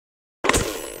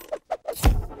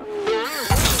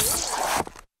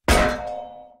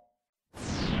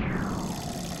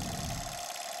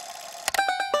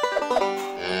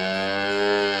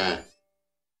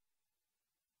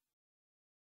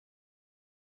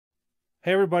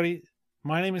Hey everybody,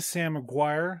 my name is Sam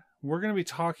McGuire. We're going to be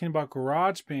talking about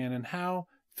Garageband and how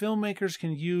filmmakers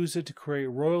can use it to create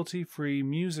royalty-free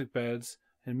music beds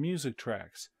and music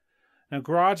tracks. Now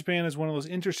Garageband is one of those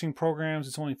interesting programs.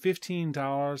 It's only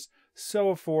 $15,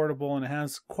 so affordable, and it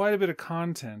has quite a bit of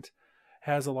content. It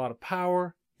has a lot of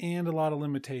power and a lot of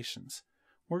limitations.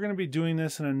 We're going to be doing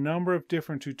this in a number of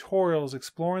different tutorials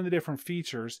exploring the different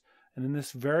features, and in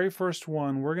this very first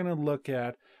one we're going to look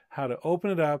at how to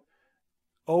open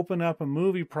up a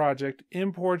movie project,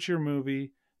 import your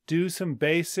movie, do some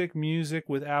basic music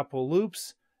with Apple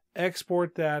Loops,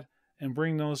 export that, and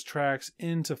bring those tracks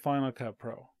into Final Cut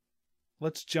Pro.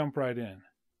 Let's jump right in.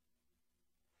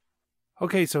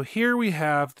 Okay, so here we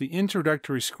have the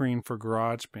introductory screen for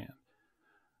GarageBand.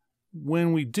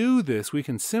 When we do this, we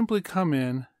can simply come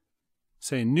in,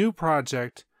 say New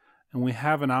Project, and we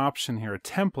have an option here, a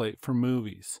template for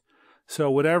movies. So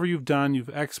whatever you've done, you've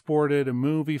exported a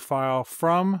movie file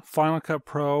from Final Cut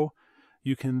Pro.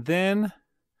 You can then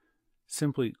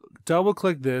simply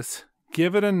double-click this,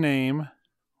 give it a name.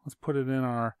 Let's put it in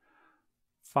our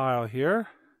file here.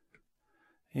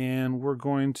 And we're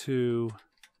going to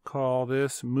call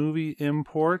this Movie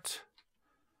Import.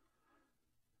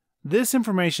 This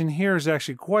information here is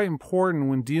actually quite important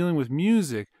when dealing with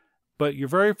music, but your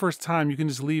very first time you can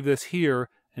just leave this here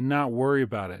and not worry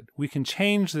about it. We can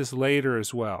change this later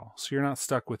as well, so you're not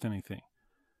stuck with anything.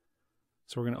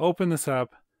 So we're going to open this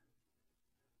up,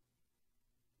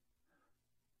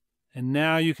 and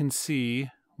now you can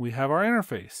see we have our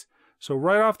interface. So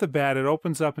right off the bat, it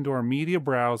opens up into our media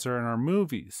browser and our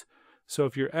movies. So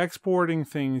if you're exporting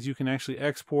things, you can actually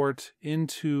export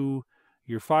into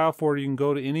your file folder. You can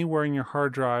go to anywhere in your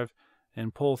hard drive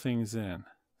and pull things in.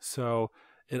 So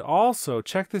it also,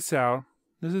 check this out,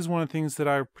 this is one of the things that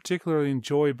I particularly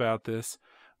enjoy about this,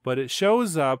 but it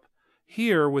shows up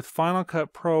here with Final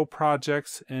Cut Pro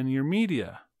projects and your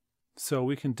media. So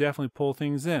we can definitely pull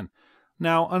things in.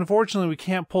 Now, unfortunately, we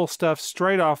can't pull stuff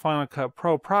straight off Final Cut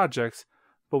Pro projects,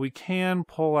 but we can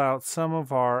pull out some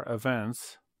of our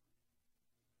events.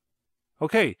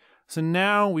 Okay, so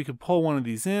now we could pull one of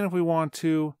these in if we want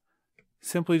to.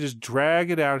 Simply just drag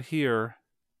it out here.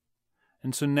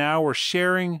 And so now we're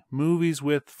sharing movies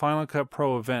with Final Cut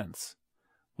Pro events,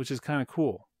 which is kind of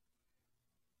cool.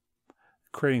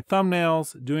 Creating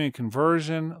thumbnails, doing a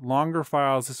conversion, longer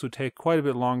files, this would take quite a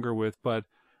bit longer with, but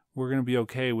we're going to be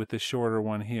okay with this shorter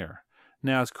one here.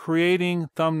 Now, as creating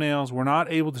thumbnails, we're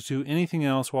not able to do anything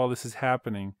else while this is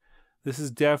happening. This is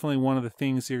definitely one of the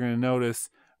things you're going to notice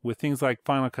with things like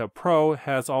Final Cut Pro. It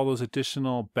has all those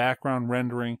additional background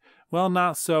rendering. Well,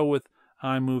 not so with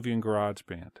iMovie and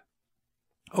GarageBand.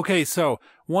 Okay, so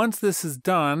once this is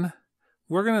done,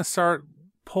 we're going to start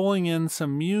pulling in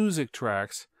some music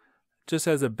tracks just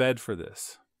as a bed for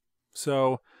this.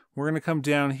 So we're going to come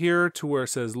down here to where it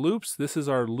says Loops. This is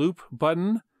our Loop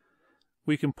button.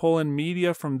 We can pull in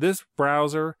media from this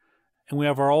browser, and we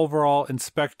have our overall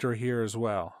inspector here as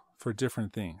well for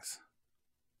different things.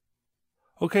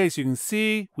 Okay, so you can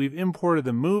see we've imported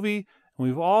the movie, and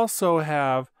we've also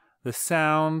have the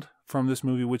sound from this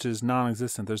movie, which is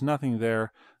non-existent. There's nothing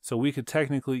there, so we could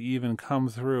technically even come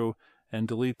through and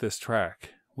delete this track.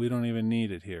 We don't even need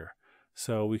it here.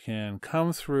 So we can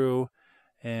come through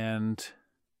and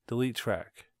delete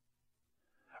track.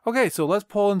 Okay, so let's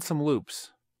pull in some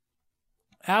loops.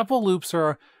 Apple loops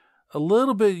are a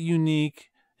little bit unique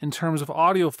in terms of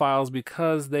audio files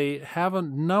because they have a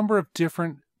number of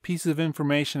different pieces of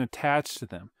information attached to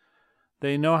them.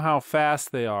 They know how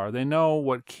fast they are. They know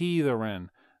what key they're in.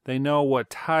 They know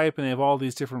what type, and they have all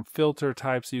these different filter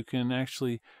types. You can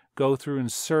actually go through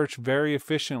and search very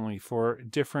efficiently for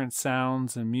different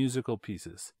sounds and musical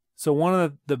pieces. So one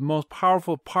of the most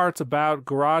powerful parts about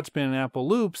GarageBand and Apple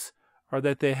Loops are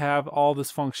that they have all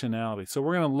this functionality. So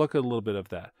we're going to look at a little bit of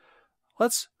that.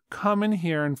 Let's come in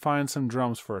here and find some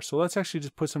drums first. So let's actually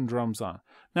just put some drums on.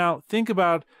 Now think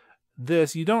about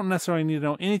this. You don't necessarily need to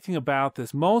know anything about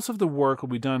this. Most of the work will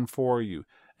be done for you,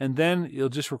 and then it'll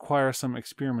just require some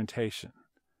experimentation.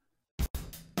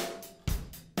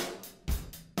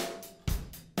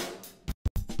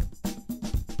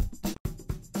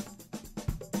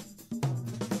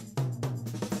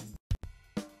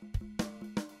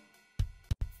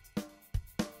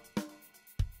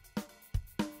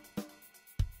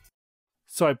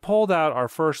 So I pulled out our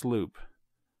first loop.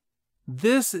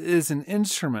 This is an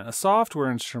instrument, a software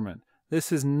instrument.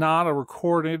 This is not a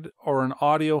recorded or an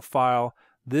audio file.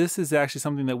 This is actually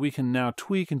something that we can now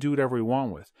tweak and do whatever we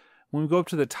want with. When we go up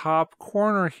to the top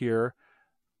corner here,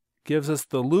 gives us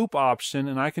the loop option,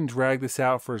 and I can drag this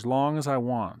out for as long as I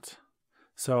want.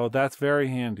 So that's very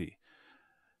handy.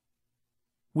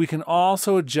 We can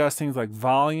also adjust things like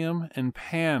volume and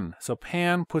pan. So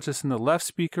pan puts us in the left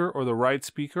speaker or the right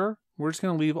speaker. We're just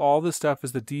going to leave all this stuff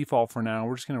as the default for now.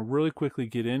 We're just going to really quickly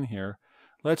get in here.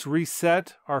 Let's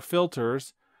reset our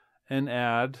filters and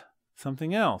add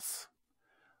something else.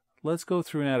 Let's go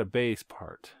through and add a bass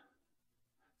part.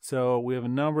 So we have a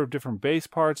number of different bass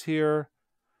parts here.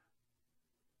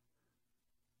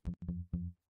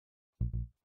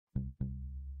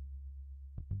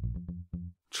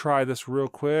 Try this real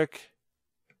quick.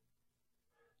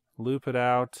 Loop it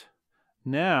out.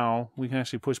 Now we can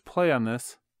actually push play on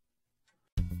this.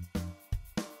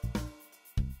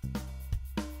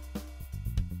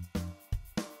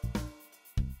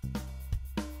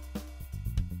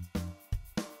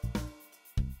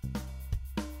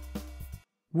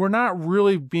 We're not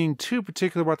really being too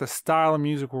particular about the style of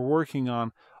music we're working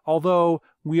on, although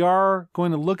we are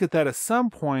going to look at that at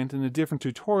some point in a different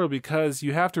tutorial, because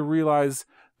you have to realize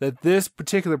that this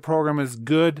particular program is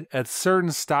good at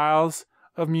certain styles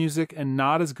of music and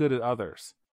not as good at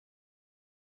others.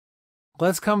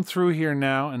 Let's come through here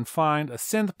now and find a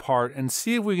synth part and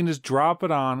see if we can just drop it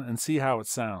on and see how it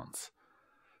sounds.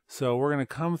 So we're going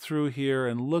to come through here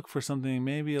and look for something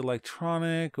maybe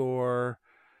electronic, or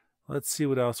let's see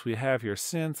what else we have here.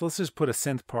 Synths. Let's just put a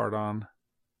synth part on.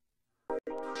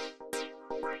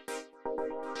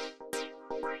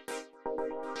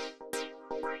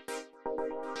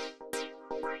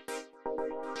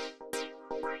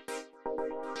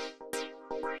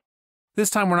 This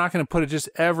time we're not going to put it just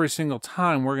every single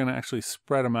time. We're going to actually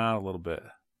spread them out a little bit.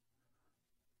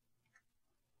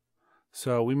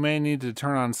 So we may need to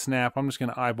turn on snap. I'm just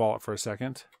going to eyeball it for a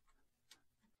second.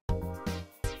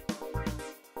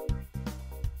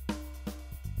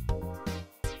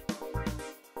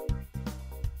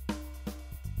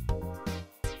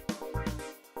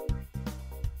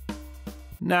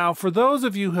 Now, for those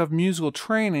of you who have musical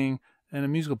training and a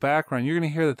musical background, you're going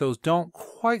to hear that those don't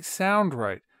quite sound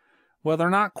right. Well,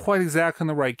 they're not quite exactly in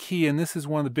the right key, and this is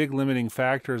one of the big limiting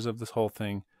factors of this whole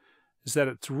thing, is that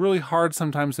it's really hard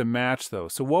sometimes to match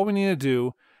those. So what we need to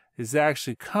do is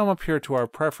actually come up here to our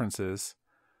preferences,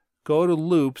 go to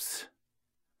loops,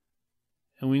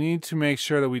 and we need to make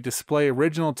sure that we display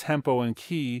original tempo and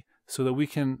key so that we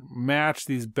can match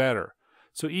these better.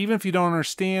 So even if you don't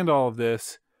understand all of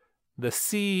this, the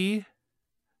C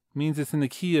means it's in the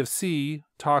key of C,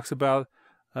 talks about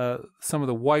some of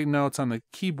the white notes on the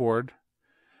keyboard,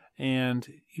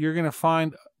 and you're going to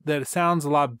find that it sounds a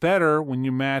lot better when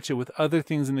you match it with other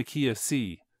things in the key of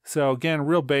C. So again,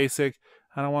 real basic.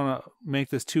 I don't want to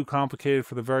make this too complicated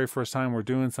for the very first time we're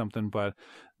doing something, but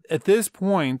at this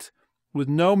point, with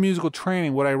no musical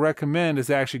training, what I recommend is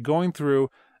actually going through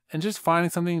and just finding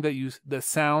something that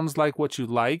sounds like what you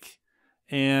like,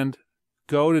 and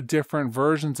go to different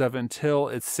versions of it until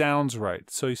it sounds right.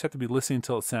 So you just have to be listening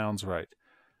until it sounds right.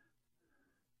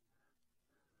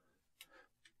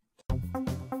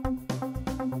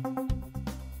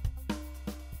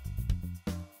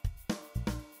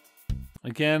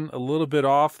 Again, a little bit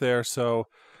off there, so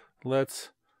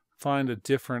let's find a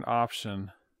different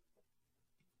option.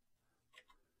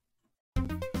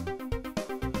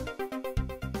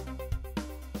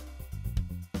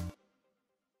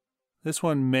 This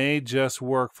one may just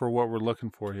work for what we're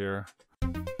looking for here.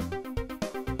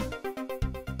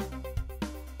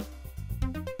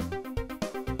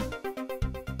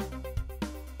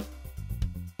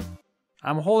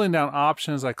 I'm holding down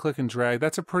Option as I click and drag.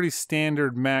 That's a pretty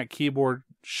standard Mac keyboard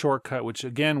shortcut, which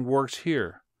again works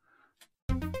here.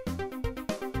 And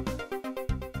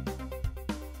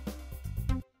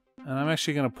I'm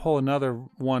actually going to pull another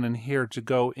one in here to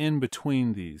go in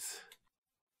between these.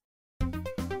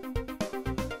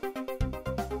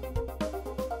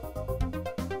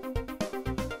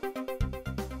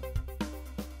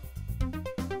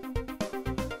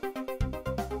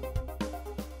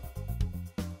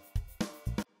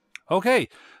 Okay,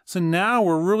 so now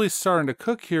we're really starting to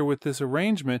cook here with this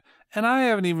arrangement, and I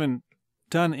haven't even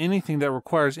done anything that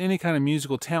requires any kind of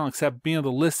musical talent except being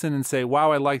able to listen and say,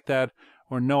 wow, I like that,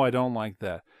 or no, I don't like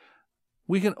that.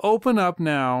 We can open up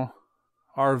now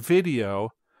our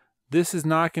video. This is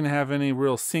not going to have any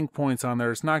real sync points on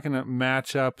there. It's not going to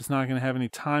match up. It's not going to have any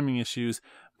timing issues,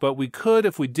 but we could,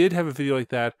 if we did have a video like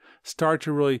that, start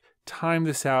to really time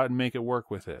this out and make it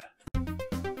work with it.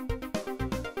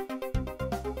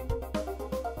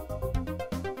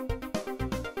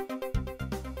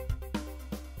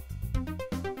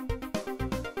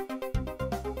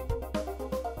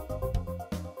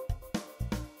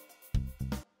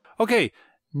 Okay,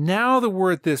 now that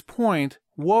we're at this point,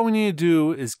 what we need to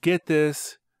do is get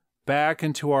this back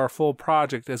into our full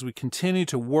project. As we continue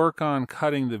to work on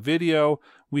cutting the video,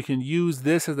 we can use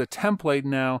this as a template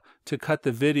now to cut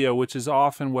the video, which is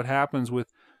often what happens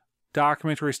with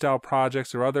documentary style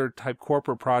projects or other type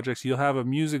corporate projects. You'll have a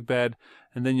music bed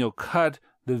and then you'll cut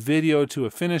the video to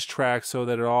a finished track so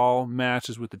that it all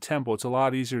matches with the tempo. It's a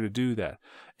lot easier to do that.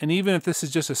 And even if this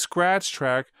is just a scratch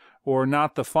track or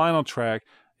not the final track,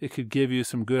 it could give you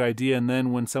some good idea. And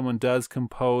then when someone does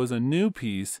compose a new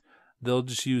piece, they'll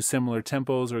just use similar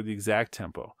tempos or the exact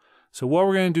tempo. So what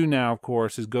we're going to do now, of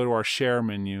course, is go to our share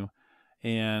menu.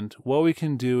 And what we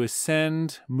can do is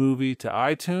send movie to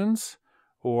iTunes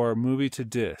or movie to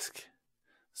disk.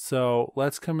 So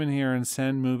let's come in here and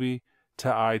send movie to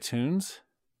iTunes.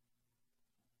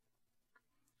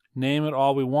 Name it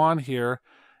all we want here.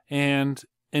 And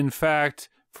in fact,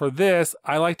 for this,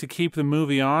 I like to keep the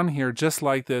movie on here just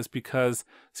like this because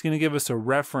it's going to give us a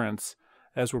reference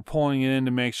as we're pulling it in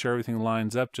to make sure everything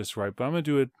lines up just right. But I'm going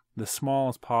to do it the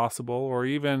smallest possible, or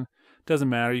even, doesn't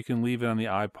matter, you can leave it on the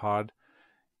iPod.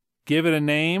 Give it a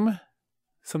name,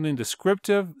 something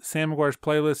descriptive. Sam McGuire's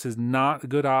playlist is not a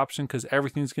good option because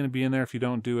everything's going to be in there if you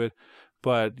don't do it.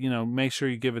 But, you know, make sure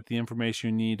you give it the information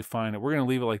you need to find it. We're going to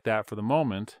leave it like that for the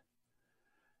moment.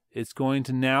 It's going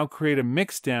to now create a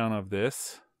mix down of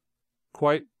this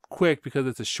quite quick because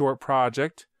it's a short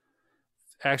project.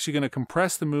 It's actually going to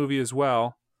compress the movie as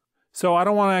well. So I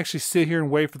don't want to actually sit here and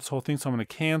wait for this whole thing, so I'm going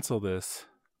to cancel this.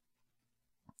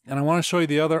 And I want to show you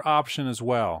the other option as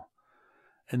well.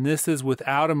 And this is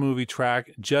without a movie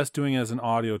track, just doing it as an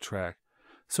audio track.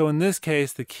 So in this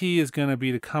case, the key is going to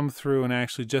be to come through and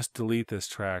actually just delete this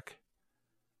track.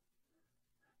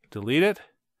 Delete it.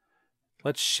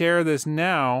 Let's share this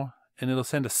now, and it'll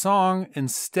send a song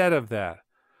instead of that.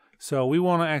 So we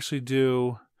want to actually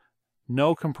do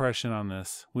no compression on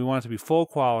this. We want it to be full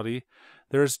quality.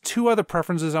 There's two other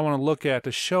preferences I want to look at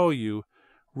to show you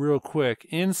real quick.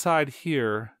 Inside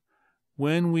here,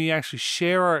 when we actually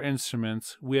share our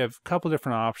instruments, we have a couple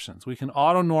different options. We can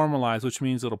auto normalize, which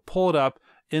means it'll pull it up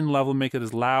in level, make it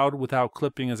as loud without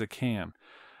clipping as it can.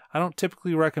 I don't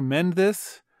typically recommend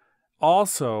this.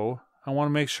 Also, I want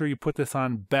to make sure you put this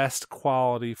on best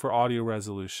quality for audio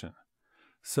resolution.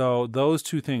 So those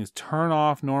two things, turn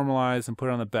off, normalize, and put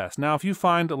it on the best. Now, if you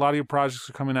find a lot of your projects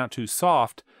are coming out too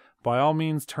soft, by all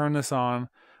means turn this on,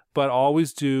 but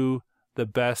always do the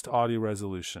best audio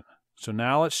resolution. So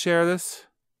now let's share this.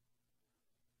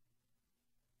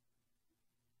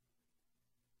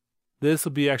 This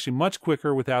will be actually much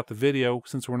quicker without the video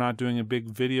since we're not doing a big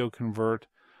video convert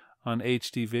on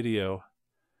HD video.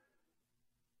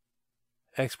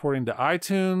 Exporting to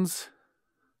iTunes.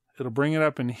 It'll bring it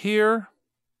up in here.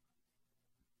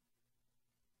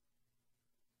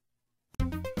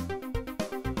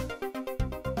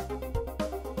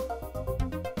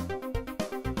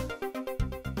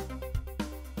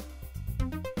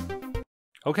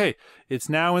 Okay, it's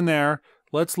now in there.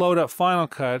 Let's load up Final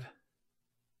Cut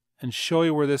and show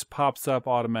you where this pops up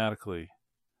automatically.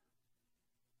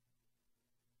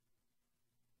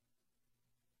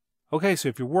 Okay, so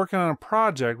if you're working on a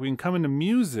project, we can come into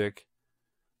Music,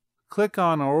 click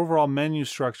on our overall menu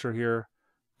structure here,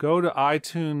 go to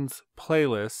iTunes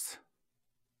Playlists.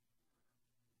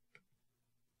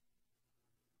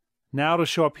 Now to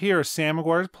show up here, Sam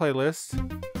McGuire's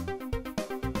playlist.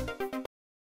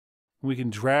 We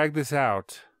can drag this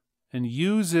out and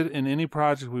use it in any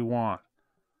project we want.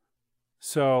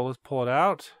 So let's pull it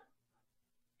out,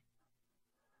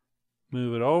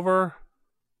 move it over.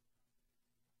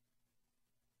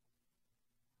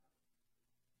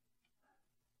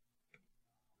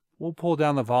 We'll pull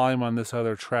down the volume on this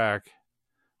other track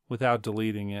without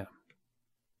deleting it.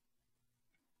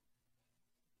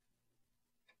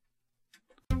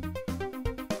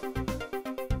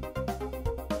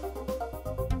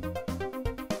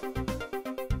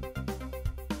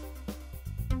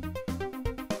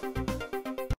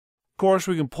 Of course,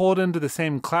 we can pull it into the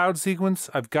same cloud sequence.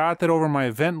 I've got that over my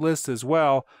event list as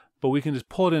well, but we can just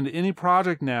pull it into any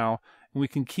project now, and we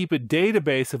can keep a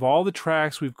database of all the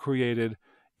tracks we've created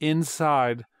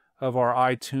inside of our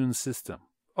iTunes system.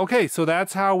 Okay, so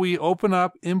that's how we open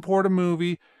up, import a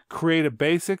movie, create a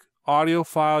basic audio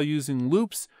file using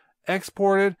loops,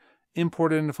 export it,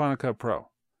 import it into Final Cut Pro.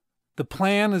 The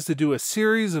plan is to do a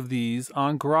series of these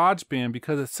on Garageband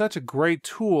because it's such a great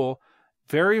tool,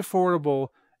 very affordable,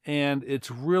 and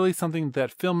it's really something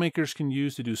that filmmakers can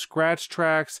use to do scratch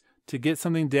tracks, to get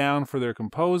something down for their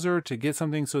composer, to get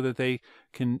something so that they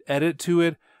can edit to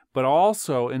it, but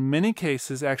also, in many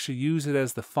cases, actually use it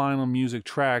as the final music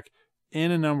track in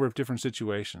a number of different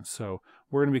situations. So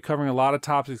we're going to be covering a lot of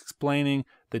topics, explaining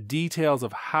the details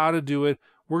of how to do it.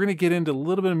 We're going to get into a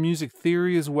little bit of music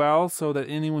theory as well, so that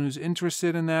anyone who's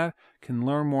interested in that can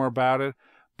learn more about it.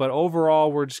 But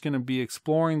overall, we're just going to be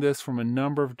exploring this from a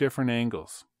number of different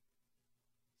angles.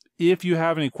 If you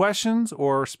have any questions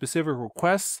or specific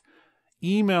requests,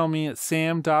 email me at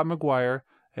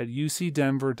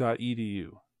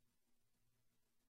sam.mcguire@ucdenver.edu.